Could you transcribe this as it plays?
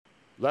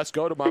Let's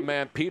go to my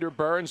man Peter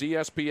Burns,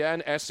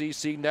 ESPN,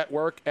 SEC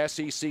Network,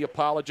 SEC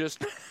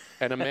apologist,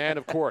 and a man,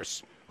 of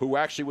course, who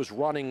actually was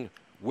running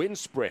wind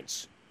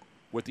sprints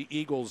with the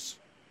Eagles'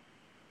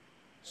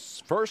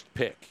 first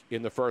pick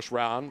in the first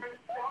round.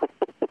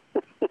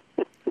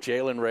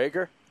 Jalen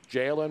Reagor?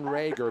 Jalen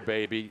Reagor,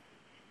 baby.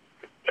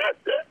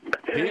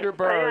 Peter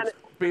Burns.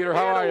 Peter,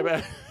 how are you,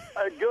 man?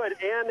 Good.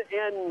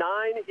 And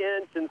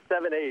 9-inch and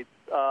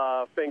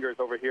 7/8 fingers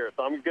over here,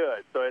 so I'm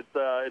good. So it's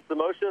the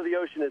motion of the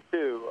ocean is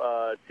too,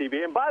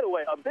 TB. And by the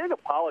way, a big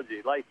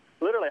apology. Like,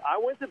 literally, I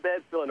went to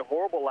bed feeling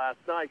horrible last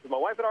night because my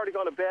wife had already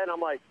gone to bed, and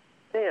I'm like,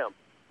 damn,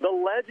 the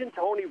legend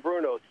Tony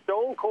Bruno,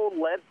 stone cold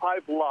lead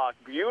pipe lock,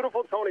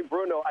 beautiful Tony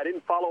Bruno, I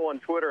didn't follow on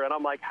Twitter, and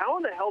I'm like, how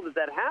in the hell did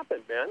that happen,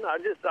 man? I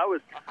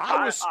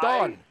was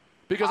stunned.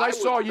 Because I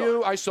saw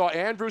you, I saw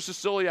Andrew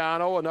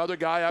Siciliano, another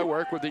guy I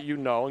work with that you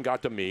know and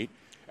got to meet.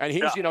 And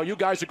he's, you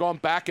guys are going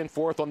back and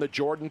forth on the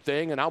Jordan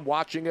thing, and I'm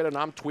watching it, and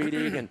I'm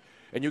tweeting,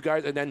 and you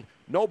guys, and then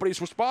nobody's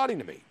responding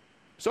to me.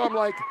 So I'm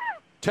like,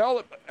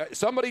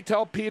 somebody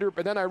tell Peter,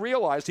 but then I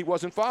realized he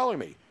wasn't following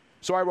me.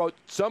 So I wrote,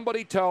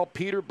 somebody tell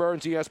Peter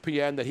Burns,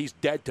 ESPN, that he's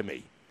dead to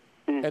me.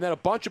 And then a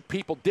bunch of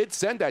people did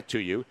send that to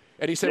you,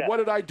 and he said, what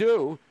did I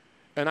do?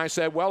 And I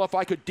said, well, if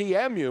I could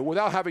DM you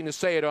without having to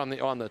say it on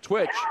the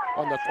Twitch,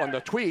 on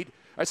the tweet,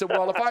 I said,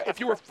 well,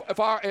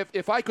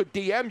 if I could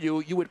DM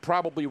you, you would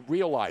probably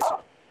realize it.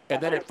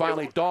 And then it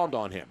finally dawned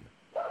on him.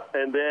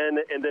 And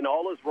then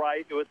all is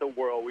right with the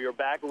world. We are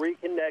back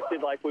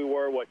reconnected like we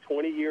were,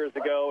 20 years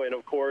ago. And,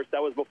 of course,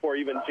 that was before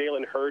even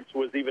Jalen Hurts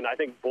was even, I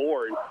think,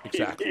 born.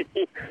 Exactly.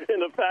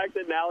 And the fact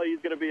that now he's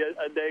going to be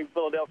a dang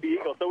Philadelphia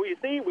Eagle. So we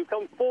see we've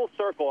come full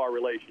circle our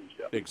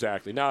relationship.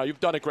 Exactly. Now, you've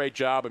done a great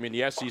job. I mean,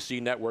 the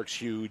SEC network's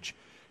huge.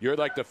 You're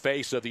like the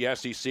face of the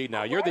SEC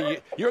now. You're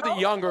the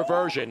younger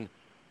version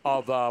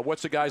of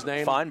what's the guy's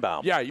name?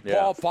 Feinbaum. Yeah,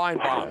 Paul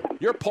Feinbaum.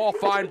 You're Paul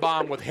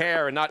Feinbaum with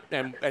hair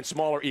and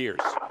smaller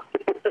ears.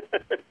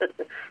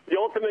 The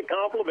ultimate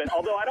compliment.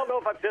 Although I don't know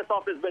if I pissed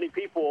off as many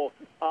people.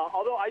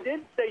 Although I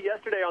did say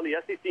yesterday on the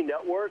SEC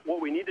Network, what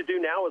we need to do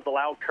now is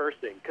allow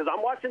cursing. Because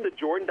I'm watching the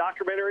Jordan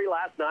documentary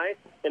last night,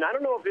 and I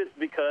don't know if it's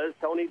because,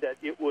 Tony, that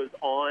it was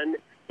on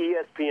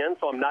ESPN,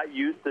 so I'm not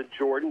used to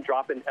Jordan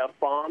dropping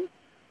F-bombs.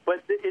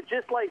 But it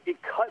just, it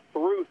cut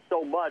through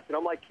so much. And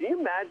I'm like, can you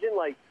imagine,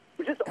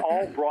 we're just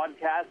all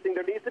broadcasting.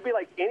 There needs to be,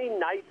 any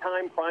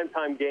nighttime,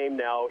 primetime game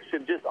now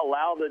should just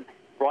allow the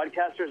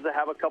broadcasters to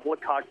have a couple of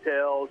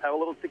cocktails, have a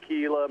little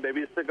tequila,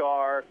 maybe a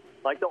cigar,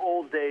 like the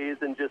old days,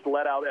 and just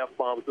let out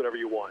F-bombs whenever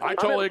you want. I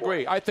totally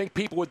agree. I think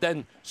people would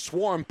then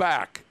swarm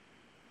back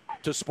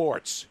to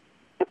sports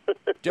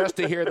just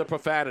to hear the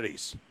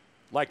profanities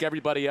like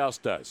everybody else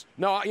does.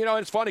 No,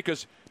 it's funny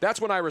because that's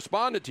when I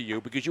responded to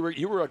you because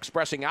you were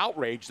expressing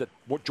outrage that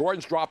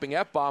Jordan's dropping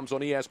F-bombs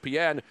on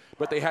ESPN,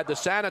 but they had the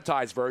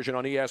sanitized version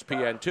on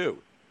ESPN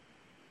too.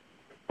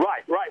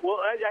 Right. Well,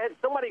 I had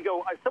somebody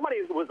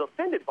was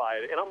offended by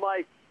it, and I'm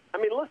like,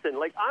 listen,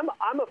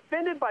 I'm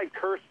offended by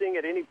cursing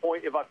at any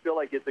point if I feel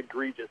like it's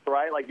egregious,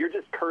 right? Like, you're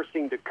just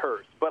cursing to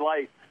curse. But,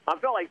 I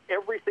felt like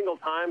every single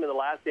time in the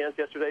Last Dance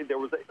yesterday, there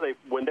was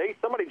when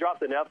somebody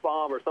dropped an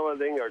F-bomb or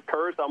something or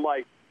curse, I'm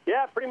like,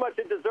 yeah, pretty much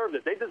it deserved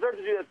it. They deserved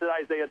to do that to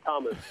Isaiah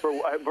Thomas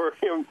for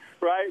him,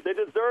 right? They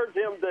deserved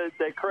him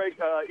that Craig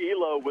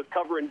Elo was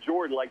covering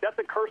Jordan. That's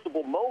a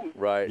cursable moment.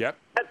 Right. Yep.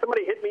 Had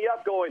somebody hit me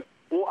up going,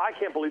 well, I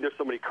can't believe there's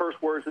so many curse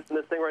words in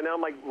this thing right now.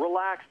 I'm like,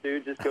 relax,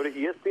 dude. Just go to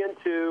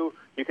ESPN2.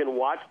 You can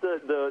watch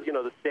the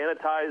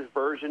sanitized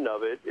version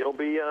of it. It'll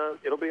be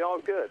all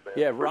good, man.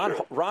 Yeah,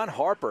 Ron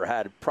Harper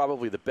had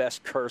probably the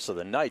best curse of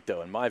the night,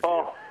 though, in my view.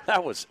 Oh.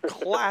 That was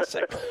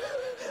classic.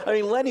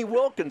 Lenny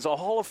Wilkens, a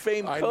Hall of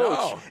Fame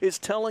coach, is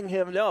telling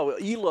him, no,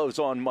 Elo's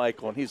on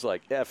Michael, and he's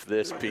like, F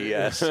this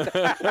BS.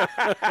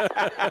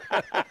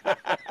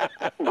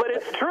 But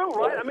it's true,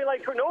 right?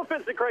 No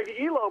offense to Craig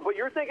Elo, but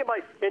you're thinking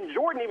and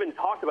Jordan even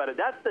talked about it.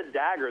 That's the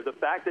dagger. The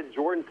fact that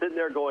Jordan's sitting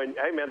there going,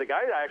 hey, man, the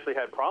guy that I actually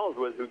had problems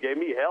with who gave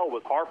me hell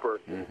was Harper.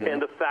 Mm-hmm.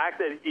 And the fact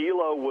that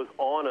Elo was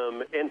on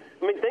him. And,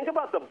 think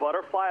about the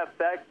butterfly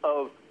effect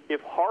of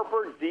if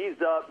Harper D's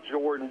up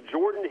Jordan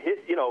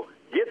hit,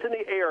 gets in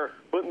the air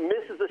but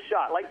misses a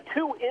shot.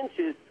 2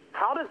 inches,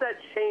 how does that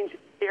change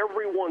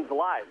everyone's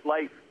life?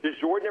 Does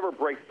Jordan ever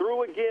break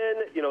through again?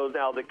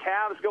 Now the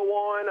Cavs go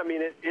on.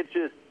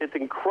 It's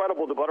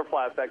incredible, the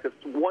butterfly effect. It's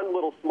one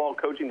little small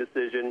coaching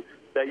decision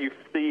that you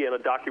see in a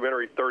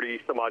documentary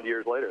 30-some-odd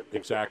years later.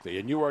 Exactly.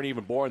 And you weren't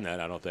even born then,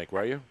 I don't think,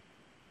 were you?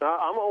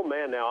 I'm an old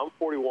man now. I'm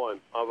 41.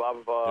 It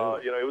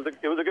was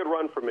a good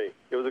run for me.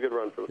 It was a good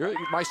run for me.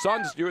 My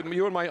sons, you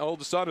and my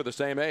oldest son are the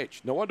same age.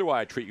 No wonder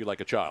why I treat you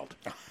like a child.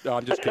 No,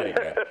 I'm just kidding,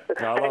 man.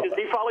 No, does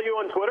he follow you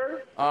on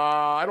Twitter?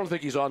 I don't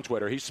think he's on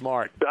Twitter. He's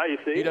smart. You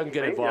see? He doesn't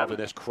get involved in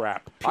this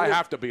crap. I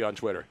have to be on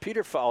Twitter.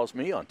 Peter follows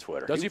me on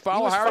Twitter. Does he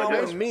follow Harry Mays? He was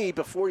following me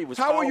before he was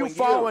How following you. are you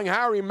following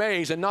Harry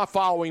Mays and not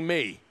following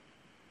me?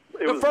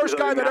 The first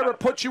guy that ever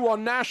put you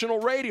on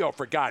national radio,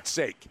 for God's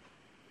sake.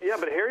 Yeah,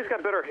 but Harry's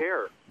got better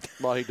hair.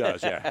 Well, he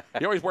does, yeah.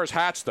 He always wears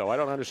hats, though. I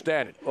don't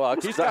understand it. Well,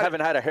 I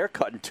haven't had a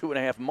haircut in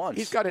 2.5 months.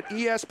 He's got an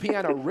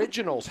ESPN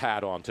Originals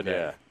hat on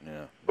today.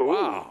 Yeah.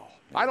 Wow.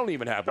 I don't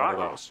even have one of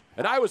those.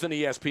 And I was an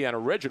ESPN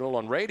Original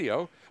on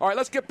radio. All right,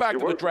 let's get back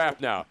to the draft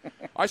now.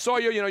 I saw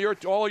you, you're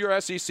all your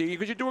SEC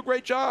because you do a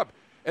great job.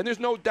 And there's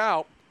no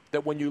doubt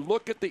that when you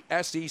look at the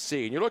SEC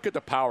and you look at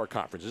the power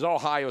conferences,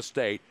 Ohio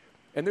State,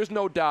 and there's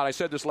no doubt, I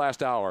said this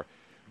last hour,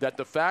 that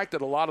the fact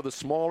that a lot of the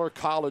smaller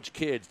college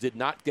kids did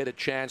not get a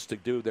chance to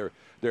do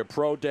their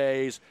pro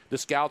days, the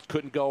scouts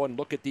couldn't go and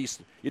look at these,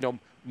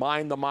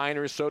 mine the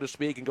minors, so to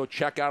speak, and go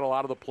check out a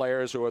lot of the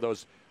players who are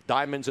those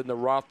diamonds in the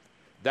rough.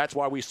 That's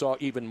why we saw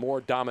even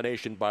more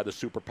domination by the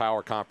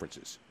superpower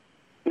conferences.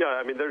 No,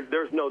 I mean,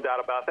 there's no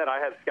doubt about that. I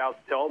had scouts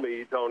tell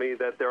me, Tony,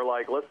 that they're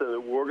like,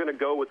 listen, we're going to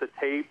go with the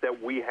tape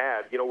that we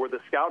had, where the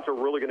scouts are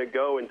really going to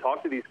go and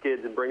talk to these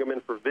kids and bring them in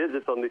for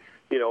visits on the,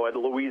 at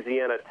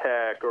Louisiana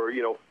Tech or,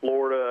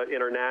 Florida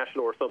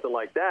International or something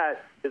like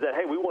that, is that,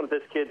 hey, we wanted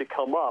this kid to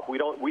come up. We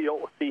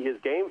don't see his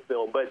game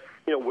film. But,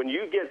 when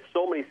you get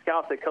so many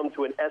scouts that come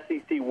to an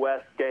SEC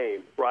West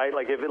game, right,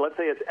 like let's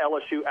say it's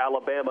LSU,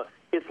 Alabama,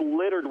 it's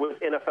littered with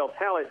NFL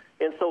talent,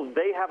 and so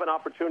they have an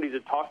opportunity to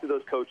talk to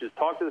those coaches,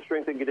 talk to the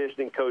strength and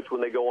conditioning coach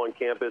when they go on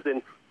campus,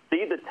 and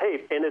see the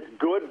tape. And it's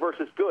good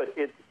versus good.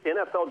 It's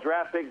NFL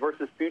draft pick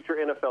versus future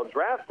NFL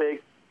draft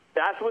pick.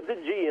 That's what the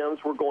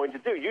GMs were going to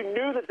do. You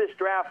knew that this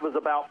draft was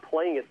about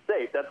playing it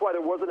safe. That's why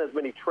there wasn't as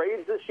many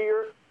trades this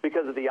year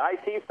because of the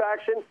IT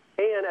faction.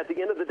 And at the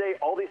end of the day,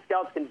 all these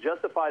scouts can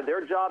justify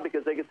their job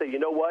because they can say, you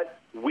know what,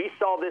 we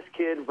saw this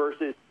kid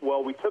versus,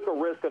 well, we took a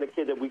risk on a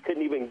kid that we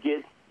couldn't even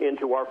get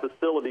into our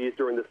facilities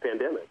during this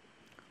pandemic.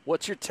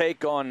 What's your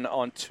take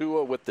on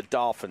Tua with the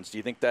Dolphins? Do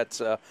you think that's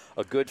a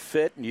good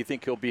fit, and do you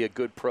think he'll be a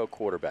good pro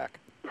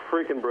quarterback?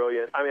 Freaking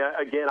brilliant. I mean,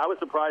 again, I was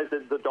surprised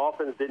that the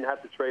Dolphins didn't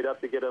have to trade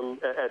up to get him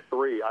at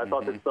 3. I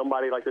thought that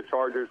somebody like the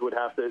Chargers would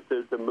have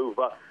to move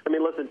up. I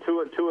mean, listen,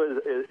 Tua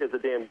is a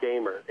damn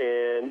gamer.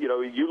 And,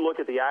 you look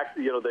at the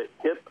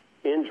hip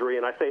injury,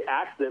 and I say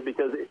accident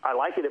because I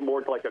liken it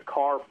more to like a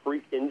car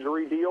freak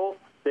injury deal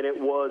than it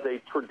was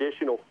a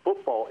traditional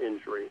football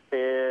injury.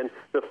 And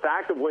the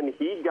fact of when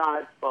he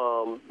got,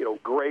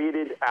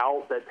 graded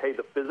out that, hey,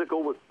 the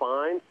physical was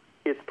fine,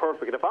 it's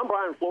perfect. And if I'm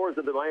Brian Flores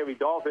of the Miami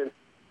Dolphins,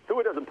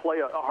 Tua doesn't play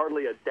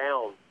hardly a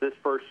down this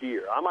first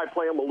year. I might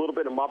play him a little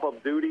bit of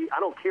mop-up duty. I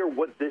don't care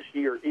what this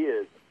year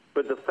is.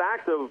 But the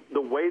fact of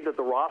the way that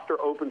the roster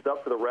opens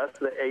up for the rest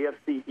of the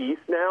AFC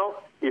East now,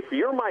 if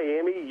you're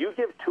Miami, you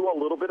give Tua a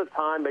little bit of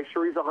time, make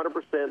sure he's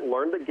 100%,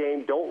 learn the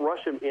game, don't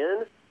rush him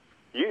in.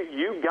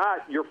 You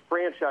got your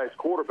franchise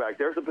quarterback.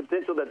 There's a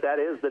potential that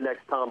is the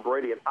next Tom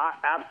Brady, and I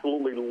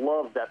absolutely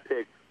love that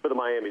pick for the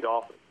Miami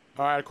Dolphins.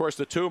 All right, of course,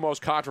 the two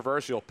most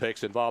controversial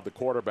picks involve the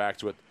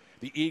quarterbacks with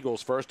the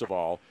Eagles, first of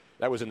all.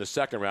 That was in the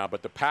second round,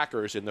 but the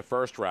Packers in the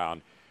first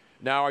round.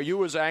 Now, are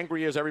you as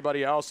angry as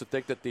everybody else to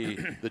think that the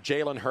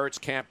Jalen Hurts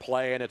can't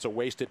play and it's a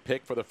wasted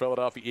pick for the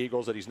Philadelphia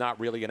Eagles, that he's not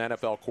really an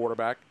NFL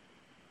quarterback?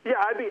 Yeah,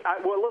 I'd be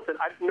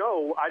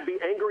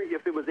angry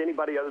if it was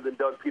anybody other than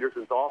Doug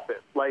Peterson's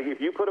offense. Like,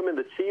 if you put him in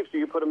the Chiefs or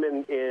you put him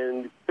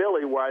in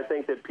Philly, where I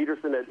think that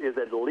Peterson is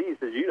at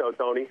least, as you know,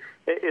 Tony,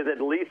 is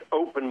at least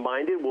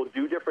open-minded, will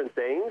do different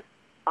things,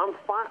 I'm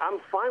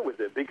fine with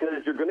it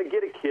because you're going to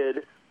get a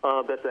kid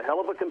that's a hell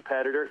of a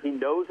competitor. He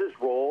knows his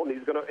role, and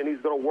he's going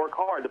to work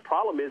hard. The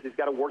problem is he's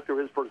got to work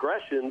through his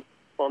progressions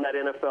on that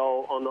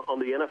NFL on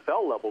the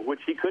NFL level,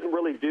 which he couldn't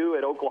really do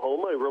at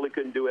Oklahoma. He really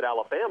couldn't do at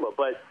Alabama.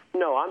 But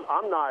no,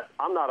 I'm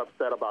not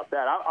upset about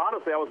that.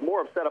 Honestly, I was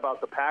more upset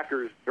about the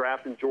Packers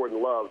drafting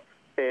Jordan Love.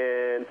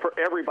 And for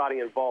everybody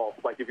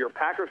involved, like if you're a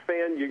Packers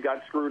fan, you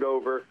got screwed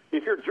over.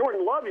 If you're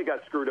Jordan Love, you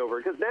got screwed over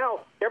because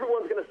now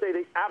everyone's going to say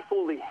they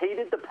absolutely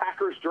hated the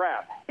Packers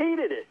draft,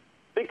 hated it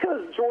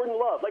because Jordan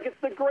Love. Like, it's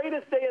the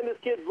greatest day in this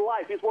kid's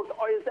life. He's worked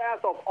his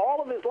ass off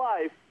all of his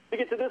life to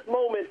get to this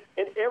moment,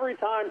 and every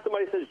time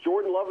somebody says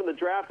Jordan Love in the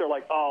draft, they're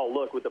like, oh,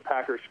 look, what the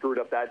Packers screwed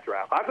up that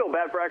draft. I feel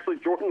bad for actually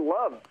Jordan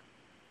Love.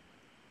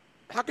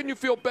 How can you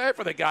feel bad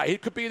for the guy? He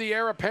could be the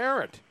heir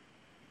apparent.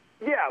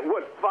 Yeah,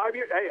 5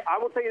 years? Hey, I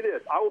will tell you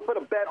this. I will put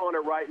a bet on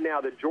it right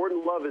now that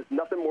Jordan Love is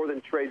nothing more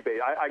than trade bait.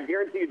 I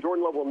guarantee you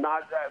Jordan Love will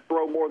not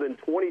throw more than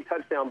 20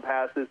 touchdown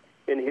passes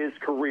in his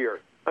career.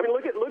 I mean,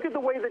 look at the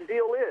way the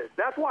deal is.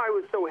 That's why I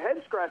was so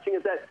head-scratching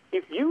is that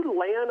if you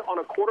land on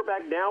a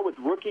quarterback now with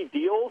rookie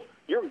deals,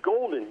 you're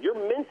golden. You're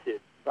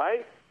minted,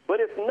 right? But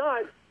if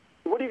not,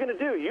 what are you going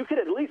to do? You could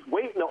at least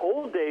wait in the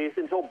old days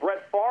until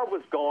Brett Favre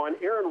was gone.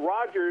 Aaron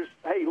Rodgers,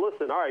 hey,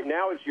 listen, all right,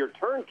 now it's your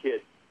turn,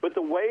 kid. But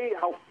the way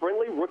how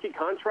friendly rookie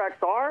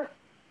contracts are,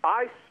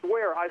 I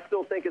swear I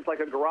still think it's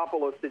like a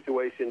Garoppolo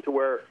situation to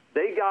where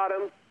they got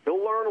him,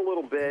 he'll learn a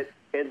little bit,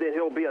 and then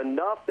he'll be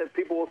enough that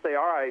people will say,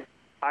 all right,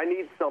 I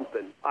need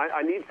something.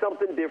 I need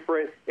something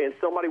different, and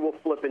somebody will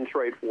flip and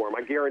trade for him.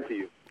 I guarantee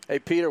you. Hey,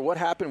 Peter, what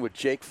happened with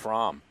Jake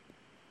Fromm?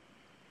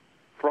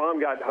 Fromm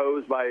got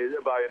hosed by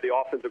the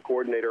offensive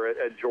coordinator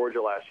at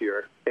Georgia last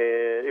year,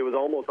 and it was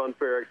almost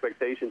unfair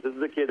expectations. This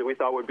is a kid that we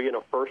thought would be in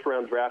a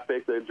first-round draft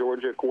pick, the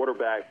Georgia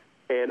quarterback,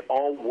 and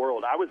all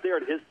world. I was there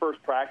at his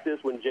first practice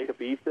when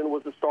Jacob Easton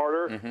was the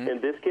starter,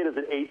 and this kid is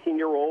an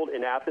 18-year-old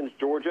in Athens,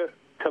 Georgia,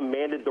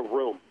 commanded the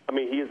room. I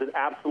mean, he is an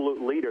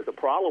absolute leader. The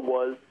problem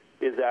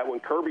is that when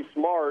Kirby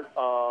Smart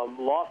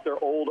lost their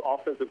old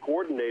offensive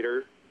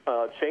coordinator,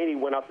 Chaney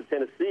went out to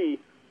Tennessee,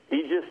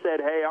 he just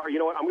said, "Hey, you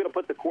know what? I'm going to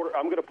put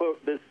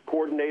this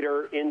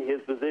coordinator in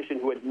his position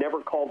who had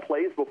never called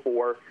plays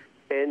before."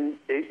 And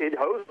it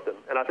hosed him.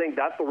 And I think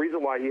that's the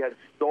reason why he had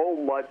so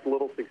much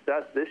little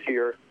success this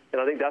year. And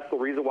I think that's the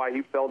reason why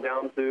he fell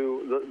down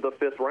to the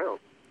fifth round.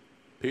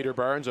 Peter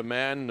Burns, a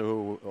man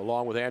who,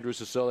 along with Andrew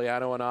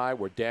Siciliano and I,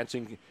 were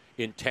dancing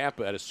in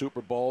Tampa at a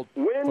Super Bowl.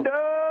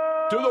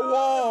 Window! To the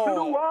wall! To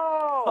the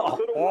wall!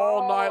 To the all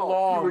wall! night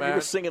long, man. You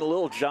were singing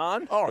Little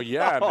John? Oh,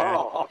 yeah,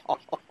 man.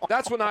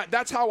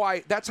 That's how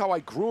I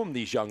groom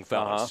these young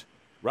fellas.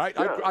 Right?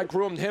 Yeah. I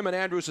groomed him and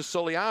Andrew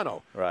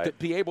Siciliano to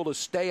be able to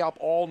stay up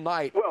all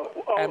night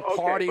and okay,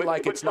 party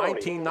like it's Tony,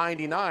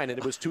 1999 and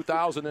it was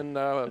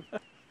 2002, I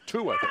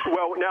think.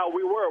 Well, now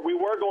we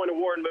were going to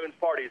Warren Moon's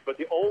parties, but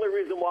the only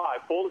reason why,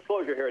 full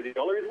disclosure here, the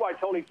only reason why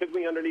Tony took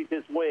me underneath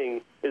his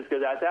wing is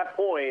because at that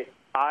point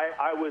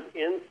I was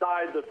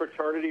inside the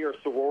fraternity or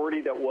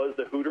sorority that was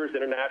the Hooters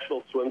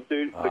International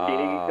Swimsuit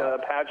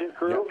Bikini Pageant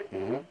crew.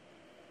 Yep. Mm-hmm.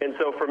 And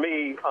so for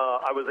me,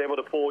 I was able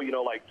to pull,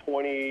 like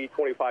 20,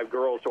 25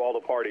 girls to all the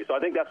parties. So I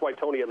think that's why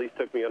Tony at least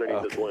took me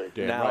underneath his wing.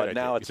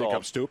 Now it's all.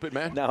 I'm stupid,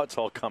 man? Now it's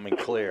all coming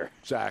clear.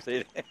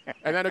 Exactly.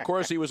 And then, of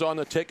course, he was on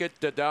the ticket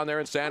down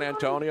there in San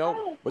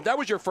Antonio. But that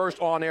was your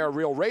first on-air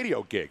real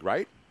radio gig,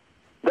 right?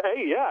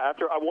 Hey, yeah.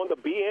 After I won the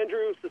B.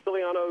 Andrew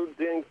Siciliano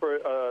thing for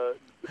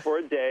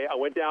a day, I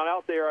went down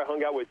out there. I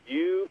hung out with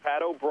you,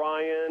 Pat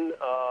O'Brien,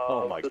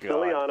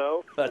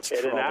 Siciliano. God. That's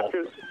and trouble.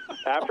 then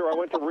after I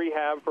went to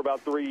rehab for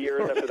about 3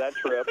 years after that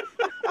trip,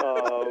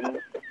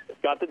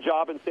 got the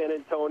job in San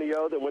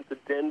Antonio, then went to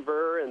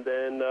Denver, and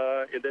then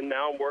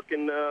now I'm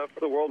working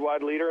for the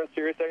Worldwide Leader and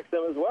Sirius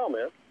XM as well,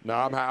 man. No,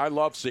 I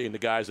love seeing the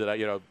guys that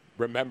I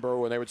remember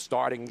when they were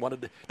starting.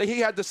 He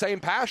had the same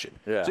passion.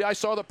 Yeah. See, I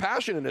saw the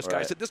passion in this guy.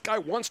 I said, this guy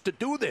wants to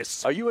do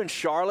this. Are you in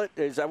Charlotte?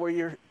 Is that where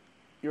you're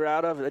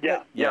out of?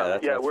 Yeah,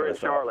 that's we're in what I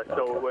Charlotte. thought.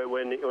 So Okay.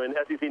 when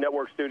SEC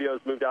Network Studios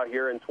moved out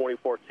here in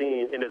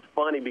 2014, and it's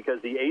funny because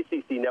the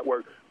ACC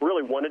Network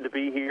really wanted to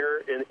be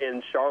here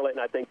in Charlotte, and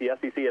I think the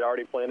SEC had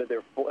already planted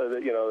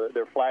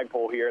their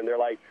flagpole here, and they're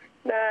like,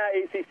 nah,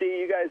 ACC,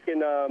 you guys can,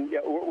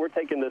 we're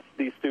taking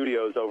these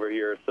studios over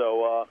here.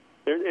 So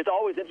it's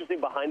always interesting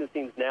behind the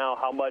scenes now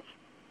how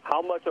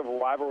much of a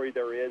rivalry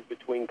there is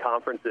between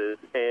conferences.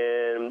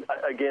 And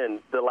again,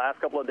 the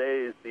last couple of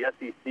days, the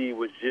SEC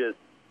was just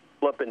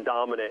flipping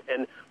dominant.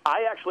 And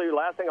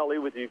last thing I'll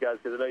leave with you guys,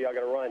 because I know y'all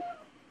got to run,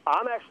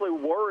 I'm actually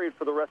worried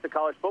for the rest of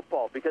college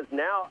football because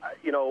now,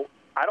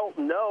 I don't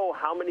know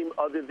how many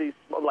other these,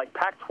 like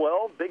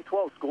Pac-12, Big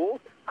 12 schools,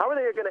 how are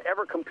they going to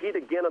ever compete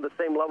again on the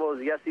same level as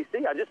the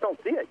SEC? I just don't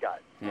see it,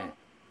 guys.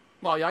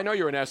 Well, yeah, I know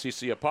you're an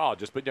SEC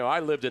apologist, but I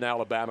lived in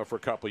Alabama for a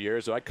couple of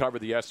years, so I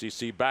covered the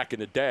SEC back in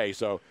the day,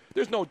 so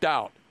there's no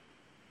doubt.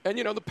 And,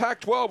 the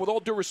Pac-12, with all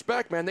due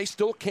respect, man, they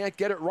still can't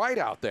get it right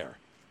out there.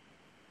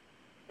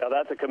 Now,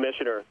 that's a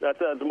commissioner.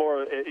 That's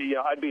more.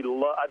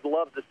 I'd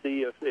love to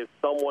see if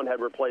someone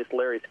had replaced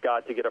Larry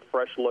Scott to get a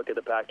fresh look at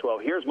the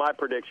Pac-12. Here's my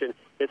prediction: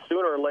 it's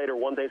sooner or later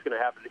one thing's going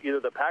to happen. Either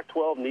the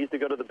Pac-12 needs to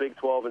go to the Big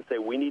 12 and say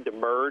we need to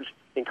merge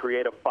and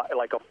create a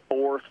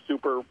 4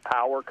 super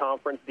power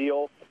conference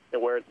deal,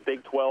 and where it's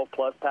Big 12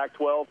 plus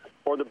Pac-12,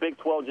 or the Big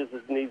 12 just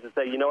needs to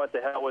say, you know what,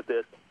 the hell with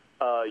this.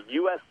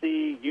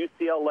 USC,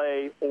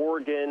 UCLA,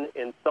 Oregon,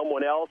 and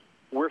someone else.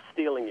 We're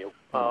stealing you.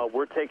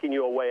 We're taking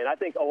you away. And I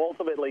think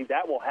ultimately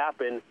that will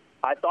happen.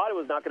 I thought it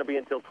was not going to be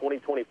until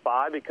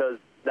 2025 because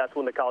that's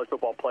when the college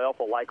football playoff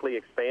will likely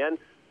expand.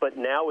 But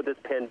now with this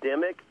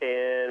pandemic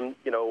and,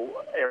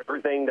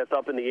 everything that's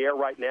up in the air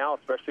right now,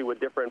 especially with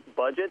different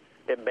budgets,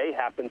 it may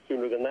happen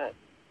sooner than that.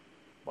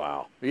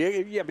 Wow.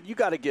 Yeah, but you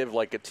got to give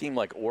a team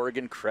like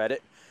Oregon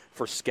credit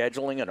for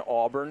scheduling an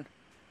Auburn.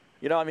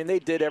 They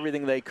did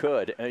everything they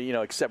could,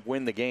 except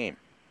win the game.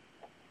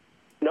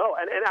 No,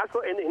 and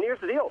here's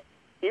the deal.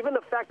 Even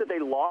the fact that they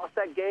lost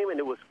that game and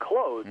it was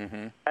close,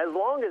 as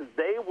long as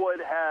they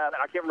would have,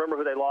 and I can't remember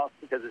who they lost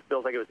because it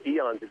feels like it was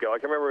eons ago. I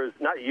can't remember, it was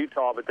not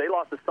Utah, but they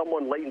lost to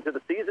someone late into the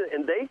season,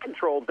 and they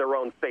controlled their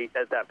own fate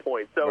at that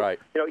point. So,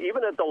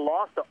 even if the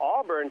loss to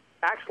Auburn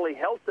actually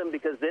helped them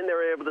because then they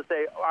were able to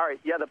say, all right,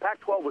 yeah, the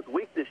Pac-12 was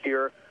weak this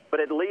year, but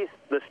at least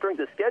the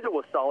strength of schedule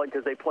was solid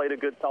because they played a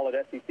good, solid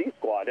SEC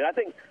squad. And I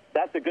think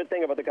that's a good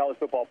thing about the college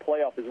football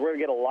playoff is we're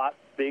going to get a lot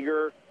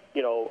bigger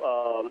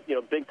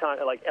big time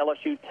like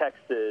LSU,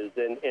 Texas,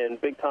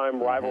 and big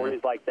time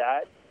rivalries like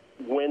that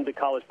when the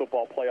college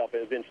football playoff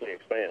eventually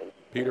expands.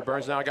 Peter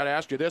Burns, now I got to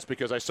ask you this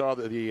because I saw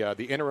that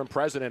the interim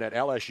president at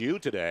LSU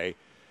today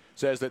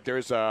says that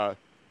there's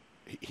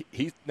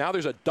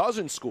there's a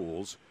dozen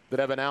schools that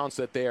have announced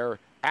that they're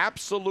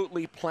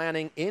absolutely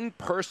planning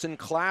in-person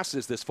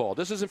classes this fall.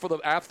 This isn't for the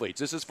athletes.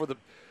 This is for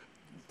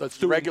the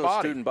student regular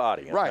body. student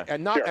body. Okay. Right,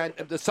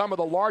 and some of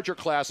the larger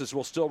classes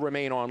will still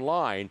remain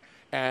online.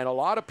 And a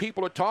lot of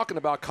people are talking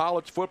about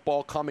college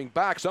football coming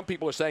back. Some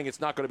people are saying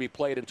it's not going to be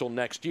played until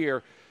next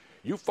year.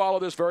 You follow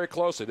this very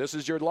closely. This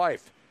is your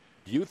life.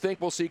 Do you think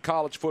we'll see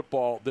college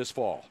football this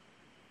fall?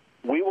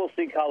 We will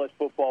see college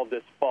football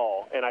this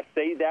fall, and I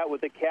say that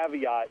with the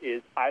caveat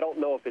is I don't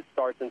know if it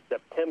starts in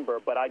September,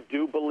 but I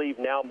do believe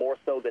now more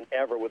so than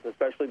ever, with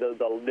especially the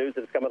news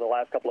that's come in the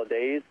last couple of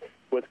days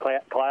with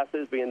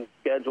classes being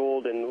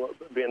scheduled and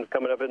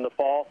coming up in the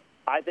fall.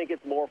 I think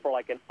it's more for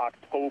like an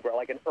October,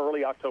 like an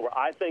early October.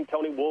 I think,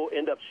 Tony, will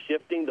end up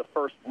shifting the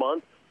first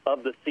month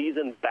of the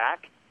season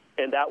back,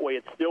 and that way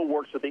it still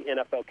works with the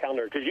NFL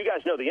calendar. Because you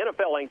guys know the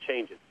NFL ain't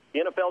changing. The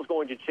NFL is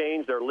going to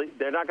change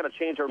they're not going to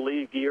change their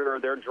league year or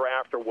their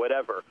draft or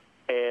whatever.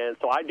 And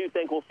so I do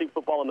think we'll see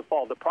football in the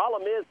fall. The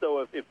problem is,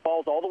 though, if it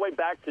falls all the way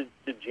back to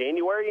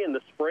January in the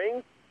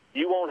spring,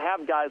 you won't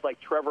have guys like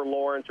Trevor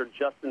Lawrence or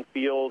Justin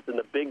Fields and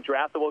the big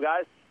draftable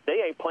guys.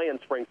 They ain't playing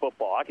spring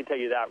football. I can tell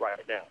you that right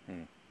now.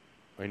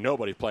 I mean,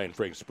 nobody's playing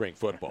spring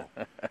football.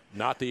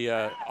 Not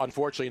the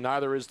unfortunately,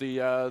 neither is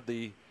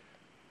the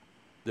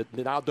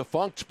now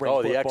defunct spring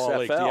football XFL.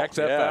 leagues,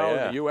 the XFL,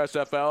 Yeah. and the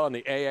USFL, and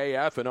the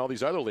AAF, and all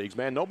these other leagues.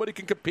 Man, nobody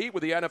can compete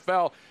with the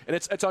NFL, and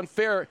it's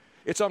unfair.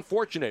 It's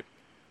unfortunate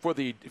for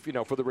the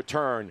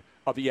return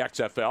of the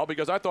XFL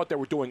because I thought they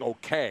were doing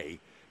okay,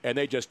 and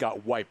they just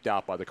got wiped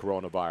out by the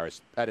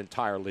coronavirus. That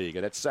entire league,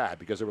 and it's sad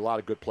because there were a lot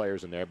of good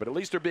players in there, but at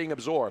least they're being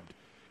absorbed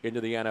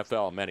into the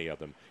NFL, many of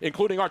them,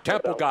 including our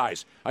Temple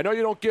guys. I know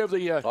you don't give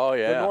the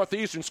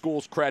Northeastern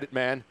schools credit,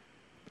 man.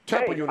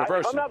 Temple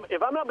University.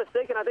 If I'm not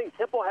mistaken, I think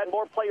Temple had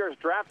more players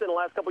drafted in the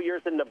last couple of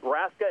years than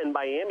Nebraska and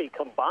Miami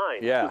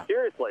combined. Yeah. So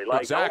seriously.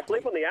 Don't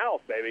sleep on the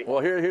Owls, baby.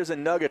 Well, here's a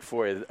nugget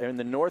for you. In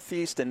the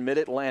Northeast and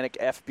Mid-Atlantic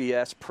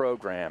FBS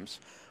programs,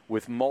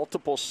 with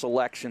multiple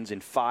selections in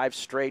 5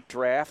 straight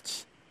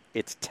drafts,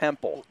 it's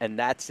Temple, and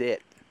that's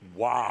it.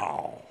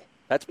 Wow.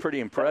 That's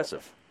pretty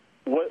impressive.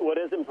 What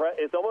is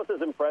it's almost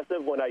as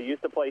impressive when I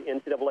used to play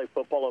NCAA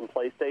football on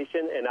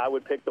PlayStation, and I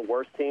would pick the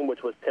worst team,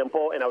 which was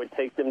Temple, and I would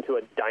take them to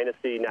a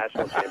dynasty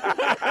national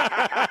championship.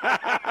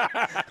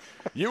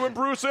 You and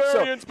Bruce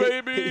Arians,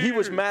 baby. He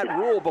was Matt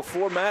Rule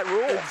before Matt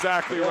Rule.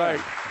 Exactly right.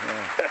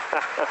 Yeah.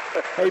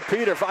 Hey,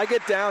 Peter, if I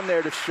get down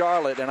there to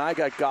Charlotte and I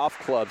got golf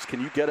clubs, can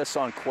you get us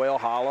on Quail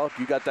Hollow?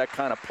 You got that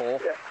kind of pull?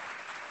 Yeah.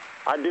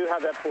 I do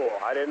have that pool.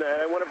 I didn't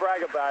want to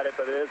brag about it,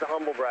 but it is a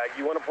humble brag.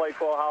 You want to play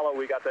Quail Hollow,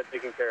 we got that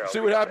taken care of.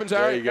 See what happens,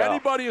 Harry? There you go.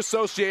 Anybody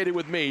associated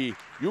with me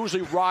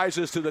usually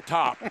rises to the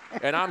top,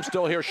 and I'm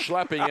still here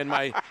schlepping in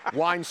my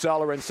wine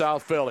cellar in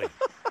South Philly.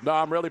 No,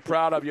 I'm really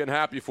proud of you and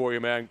happy for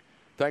you, man.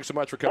 Thanks so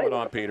much for coming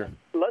on, Peter.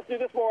 Let's do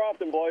this more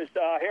often, boys.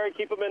 Harry,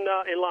 keep them in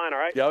line, all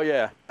right? Oh,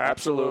 yeah.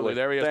 Absolutely.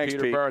 There he is, Thanks,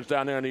 Peter Pete. Burns,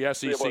 down there on the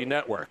SEC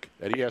Network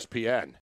at ESPN.